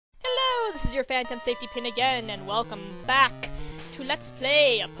is your Phantom Safety Pin again, and welcome back to Let's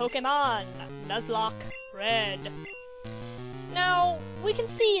Play Pokemon Nuzlocke Red. Now, we can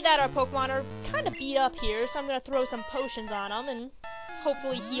see that our Pokemon are kind of beat up here, so I'm going to throw some potions on them and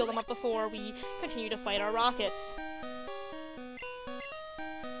hopefully heal them up before we continue to fight our rockets.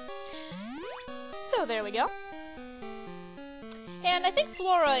 So there we go. And I think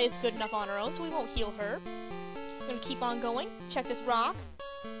Flora is good enough on her own, so we won't heal her. I'm going to keep on going, check this rock.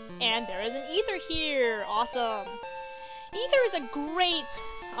 And there is an Ether here! Awesome! Ether is a great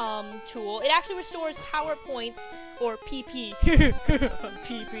tool. It actually restores power points, or PP.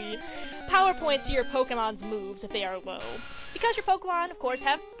 PP. Power points to your Pokemon's moves if they are low. Because your Pokemon, of course,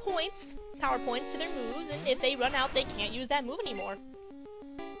 have points, power points to their moves, and if they run out, they can't use that move anymore.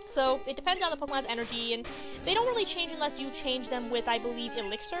 So, it depends on the Pokemon's energy, and they don't really change unless you change them with, I believe,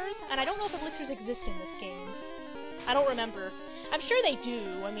 elixirs, and I don't know if elixirs exist in this game. I don't remember. I'm sure they do,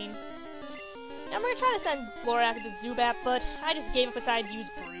 I mean... I'm gonna try to send Flora after the Zubat, but I just gave up and decided to use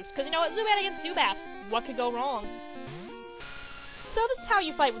Bruce, because you know what, Zubat against Zubat, what could go wrong? So this is how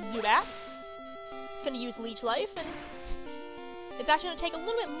you fight with Zubat. Gonna use Leech Life, and it's actually gonna take a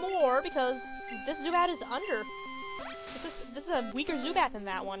little bit more, because this Zubat is under. This is a weaker Zubat than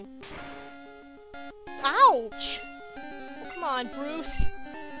that one. Ouch! Oh, come on, Bruce.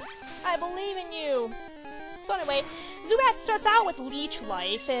 I believe in you. So anyway, Zubat starts out with Leech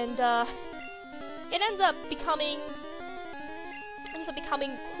Life, and it ends up becoming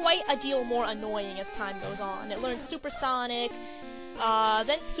quite a deal more annoying as time goes on. It learns Supersonic,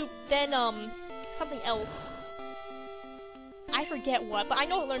 then something else. I forget what, but I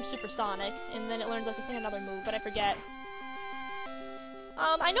know it learns Supersonic, and then it learns, like, I think another move, but I forget.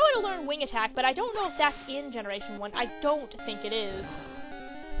 I know it'll learn Wing Attack, but I don't know if that's in Generation 1. I don't think it is.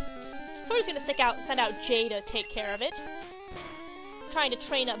 So we're just gonna send out Jay to take care of it. Trying to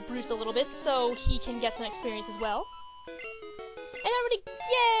train up Bruce a little bit so he can get some experience as well. And everybody,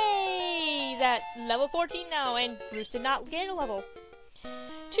 yay! He's at level 14 now, and Bruce did not gain a level.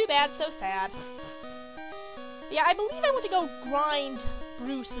 Too bad, so sad. Yeah, I believe I want to go grind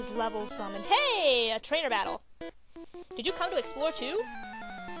Bruce's level some. And hey, a trainer battle. Did you come to explore too?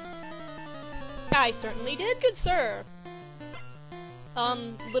 I certainly did, good sir.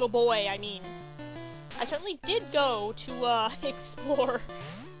 Little boy, I mean. I certainly did go to, explore.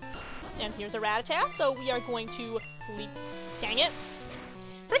 And here's a Rattata, so we are going to leap. Dang it.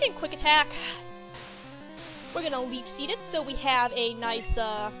 Freaking quick attack. We're gonna leech seed it, so we have a nice,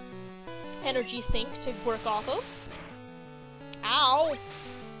 energy sink to work off of. Ow!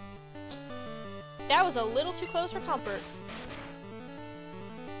 That was a little too close for comfort.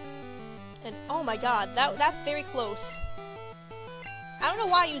 And oh my god, that's very close. I don't know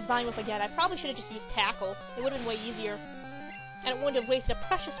why I used Vine Whip again. I probably should have just used Tackle. It would have been way easier. And it wouldn't have wasted a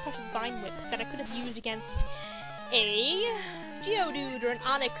precious, precious Vine Whip that I could have used against a Geodude or an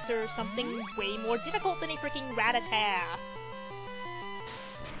Onix or something way more difficult than a freaking Rattata.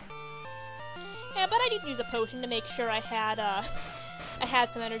 Yeah, but I did use a potion to make sure I had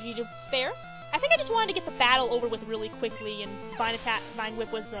some energy to spare. I think I just wanted to get the battle over with really quickly, and Vine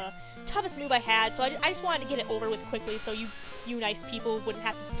Whip was the toughest move I had, so I just wanted to get it over with quickly so you nice people wouldn't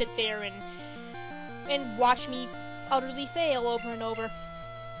have to sit there and watch me utterly fail over and over.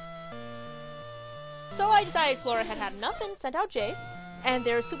 So I decided Flora had had enough and sent out Jay, and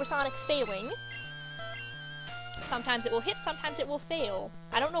there's Supersonic failing. Sometimes it will hit, sometimes it will fail.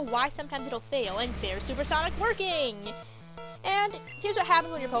 I don't know why sometimes it'll fail, and there's Supersonic working! And here's what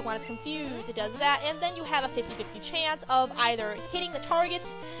happens when your Pokemon is confused. It does that, and then you have a 50-50 chance of either hitting the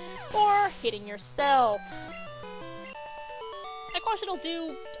target or hitting yourself. Of course, it'll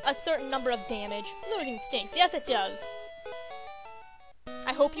do a certain number of damage. Losing stinks. Yes, it does.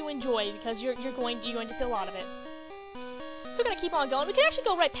 I hope you enjoy, because you're going to see a lot of it. So we're going to keep on going. We can actually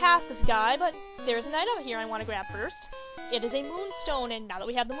go right past this guy, but there is an item here I want to grab first. It is a Moonstone, and now that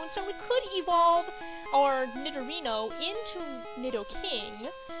we have the Moonstone, we could evolve our Nidorino into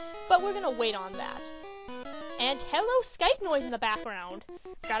Nidoking, but we're going to wait on that. And hello, Skype noise in the background.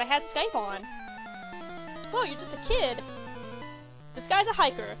 Forgot I had Skype on. Oh, you're just a kid. This guy's a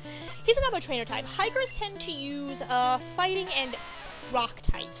hiker. He's another trainer type. Hikers tend to use fighting and rock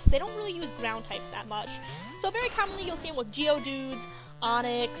types. They don't really use ground types that much. So very commonly you'll see them with Geodudes,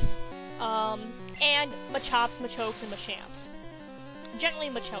 Onix, and Machops, Machokes, and Machamps. Generally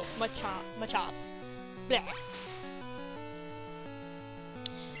Machops. Blech.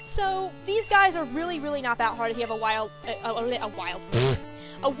 So these guys are really, really not that hard if you have a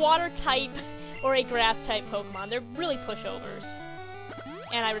water type or a grass type Pokemon. They're really pushovers.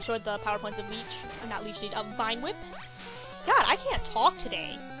 And I restored the power points of Vine Whip. God, I can't talk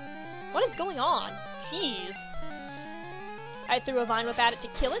today. What is going on? Jeez. I threw a Vine Whip at it to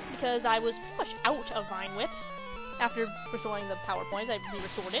kill it because I was pretty much out of Vine Whip. After restoring the power points, I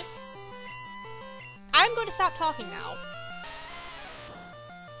re-restored it. I'm going to stop talking now.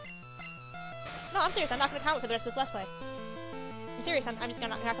 No, I'm serious. I'm not going to comment for the rest of this Let's Play. I'm serious. I'm just not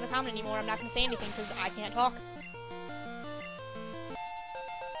going to comment anymore. I'm not going to say anything because I can't talk.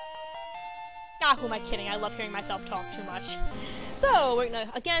 Ah, who am I kidding? I love hearing myself talk too much. So, we're going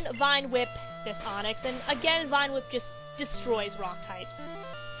to, again, Vine Whip this Onyx, and again, Vine Whip just destroys rock types.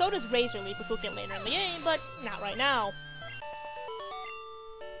 So does Razor Leaf, which we'll get later in the game, but not right now.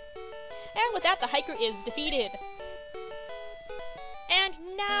 And with that, the Hiker is defeated. And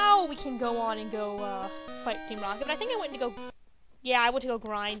now we can go on and go, fight Team Rocket, but I think I went to go... Yeah, I went to go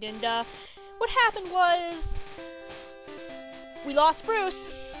grind, and, what happened was... we lost Bruce!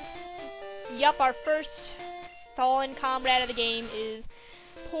 Yup, our first fallen comrade of the game is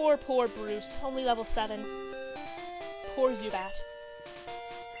poor Bruce, only level 7. Poor Zubat.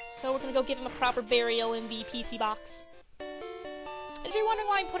 So we're gonna go give him a proper burial in the PC box. And if you're wondering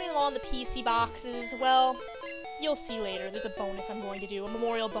why I'm putting them all in the PC boxes, well, you'll see later. There's a bonus I'm going to do, a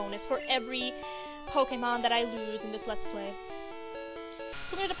memorial bonus for every Pokemon that I lose in this Let's Play.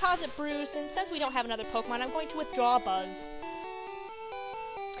 So we're gonna deposit Bruce, and since we don't have another Pokemon, I'm going to withdraw Buzz.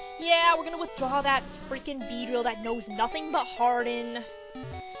 Yeah, we're gonna withdraw that freaking Beedrill that knows nothing but Harden.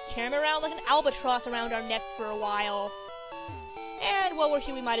 Carry him around like an albatross around our neck for a while. And while we're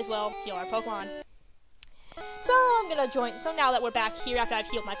here, we might as well heal our Pokemon. So I'm gonna join. So now that we're back here after I've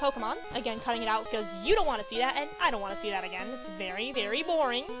healed my Pokemon, again cutting it out because you don't want to see that, and I don't want to see that again. It's very, very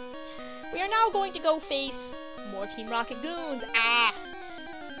boring. We are now going to go face more Team Rocket goons. Ah!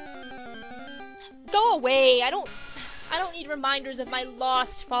 Go away! I don't need reminders of my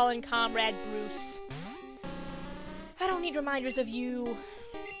lost fallen comrade Bruce. I don't need reminders of you.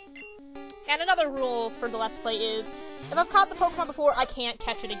 And another rule for the Let's Play is, if I've caught the Pokemon before, I can't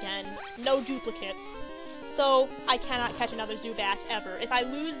catch it again. No duplicates. So, I cannot catch another Zubat, ever. If I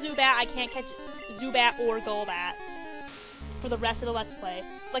lose Zubat, I can't catch Zubat or Golbat for the rest of the Let's Play.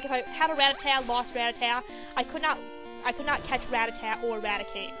 Like, if I had a Rattata, lost Rattata, I could not catch Rattata or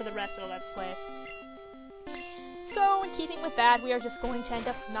Raticate for the rest of the Let's Play. So, in keeping with that, we are just going to end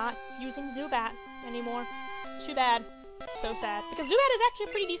up not using Zubat anymore. Too bad. So sad. Because Zubat is actually a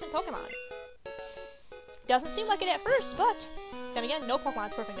pretty decent Pokemon. Doesn't seem like it at first, but then again, no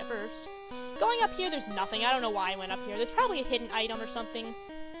Pokemon's perfect at first. Going up here, there's nothing. I don't know why I went up here. There's probably a hidden item or something.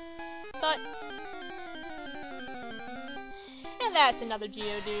 But... and that's another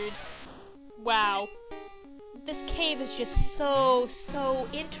Geodude. Wow. This cave is just so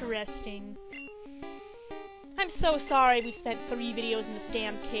interesting. I'm so sorry we've spent 3 videos in this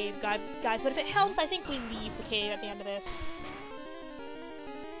damn cave, guys, but if it helps, I think we leave the cave at the end of this.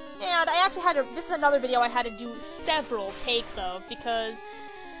 And I actually had to, this is another video I had to do several takes of, because,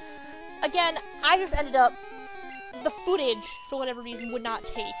 again, I just ended up, the footage, for whatever reason, would not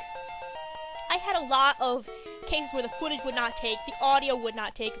take. I had a lot of cases where the footage would not take, the audio would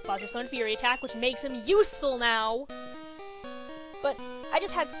not take, Buzzerstone Fury Attack, which makes him useful now. But I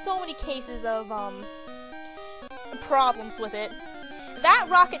just had so many cases of, problems with it. That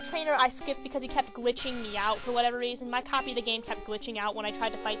Rocket Trainer I skipped because he kept glitching me out for whatever reason. My copy of the game kept glitching out when I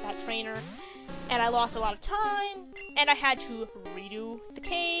tried to fight that trainer, and I lost a lot of time, and I had to redo the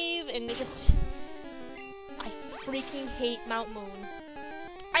cave, and it just... I freaking hate Mount Moon.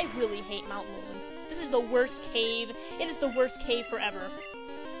 I really hate Mount Moon. This is the worst cave. It is the worst cave forever.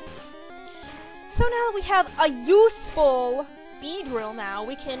 So now that we have a useful Beedrill now,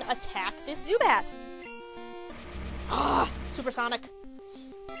 we can attack this Zubat. Ah! Supersonic.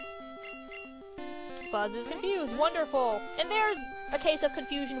 Buzz is confused. Wonderful. And there's a case of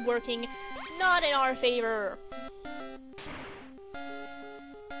confusion working not in our favor.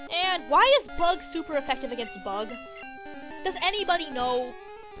 And why is Bug super effective against Bug? Does anybody know?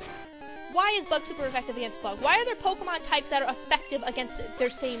 Why is Bug super effective against Bug? Why are there Pokemon types that are effective against their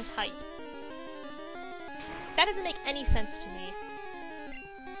same type? That doesn't make any sense to me.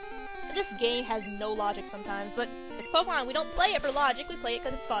 This game has no logic sometimes, but it's Pokemon. We don't play it for logic, we play it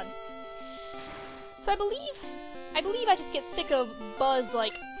because it's fun. So I believe I just get sick of Buzz,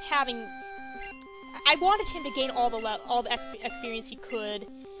 like, having... I wanted him to gain all the experience he could.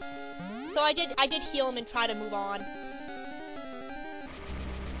 So I did heal him and try to move on.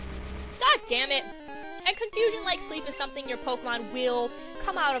 God damn it! And Confusion, like Sleep, is something your Pokemon will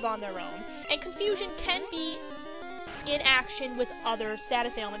come out of on their own. And Confusion can be in action with other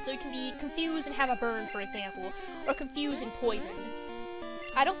status ailments. So you can be confused and have a burn, for example, or confused and poisoned.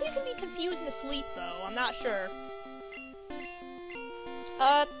 I don't think you can be confused and asleep, though. I'm not sure.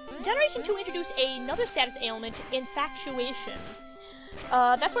 Generation 2 introduced another status ailment, Infatuation.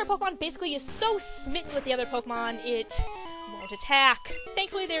 That's where a Pokemon basically is so smitten with the other Pokemon, it won't attack.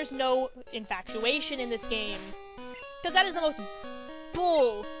 Thankfully, there's no infatuation in this game, because that is the most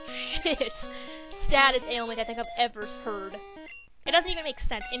bullshit status ailment I think I've ever heard. It doesn't even make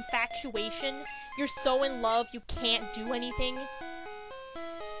sense. Infatuation? You're so in love, you can't do anything?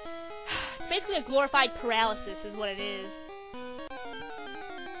 It's basically a glorified paralysis, is what it is.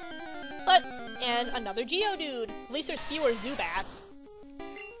 But, and another Geodude. At least there's fewer Zubats.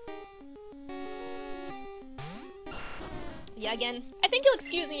 Yeah, again, I think you'll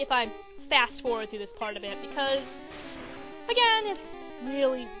excuse me if I fast forward through this part a bit, because, again, it's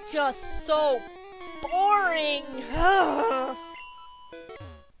really just so boring.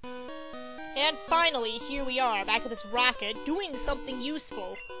 And finally, here we are, back to this rocket, doing something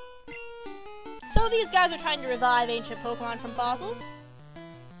useful. So these guys are trying to revive ancient Pokemon from fossils,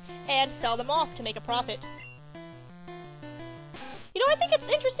 and sell them off to make a profit. You know, I think it's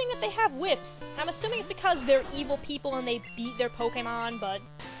interesting that they have whips. I'm assuming it's because they're evil people and they beat their Pokemon, but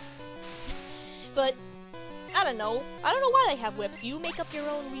I don't know. I don't know why they have whips. You make up your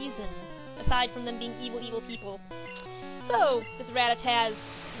own reason, aside from them being evil people. So, this Rattata is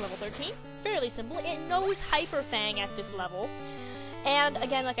level 13. Fairly simple. It knows Hyper Fang at this level. And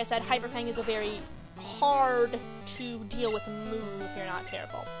again, like I said, Hyper Fang is a very hard to deal with move if you're not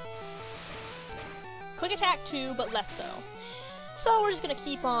careful. Quick attack too, but less so. So we're just gonna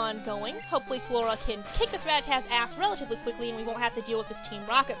keep on going. Hopefully Flora can kick this Rattata's ass relatively quickly and we won't have to deal with this Team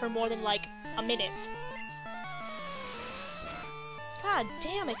Rocket for more than like a minute. God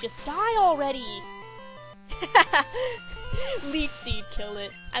damn it, just die already! Leech Seed killed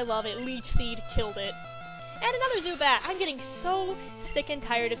it. I love it. Leech Seed killed it. And another Zubat! I'm getting so sick and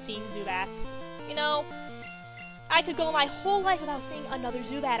tired of seeing Zubats. You know, I could go my whole life without seeing another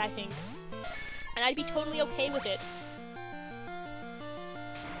Zubat, I think. And I'd be totally okay with it.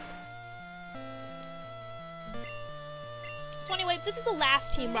 So anyway, this is the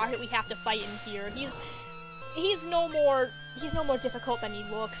last Team Rocket we have to fight in here. He's no more difficult than he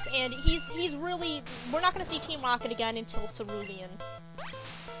looks, and he's really, we're not going to see Team Rocket again until Cerulean.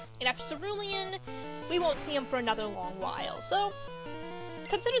 And after Cerulean, we won't see him for another long while. So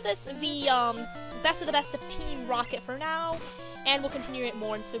consider this the best of the best of Team Rocket for now, and we'll continue it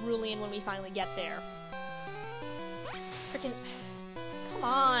more in Cerulean when we finally get there. Frickin', come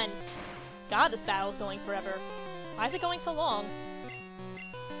on. God, this battle is going forever. Why is it going so long?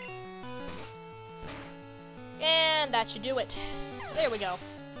 And that should do it. There we go.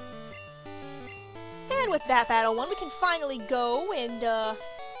 And with that battle one, we can finally go and,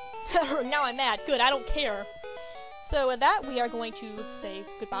 now I'm mad. Good, I don't care. So with that, we are going to say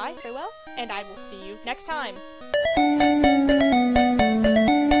goodbye, farewell, and I will see you next time.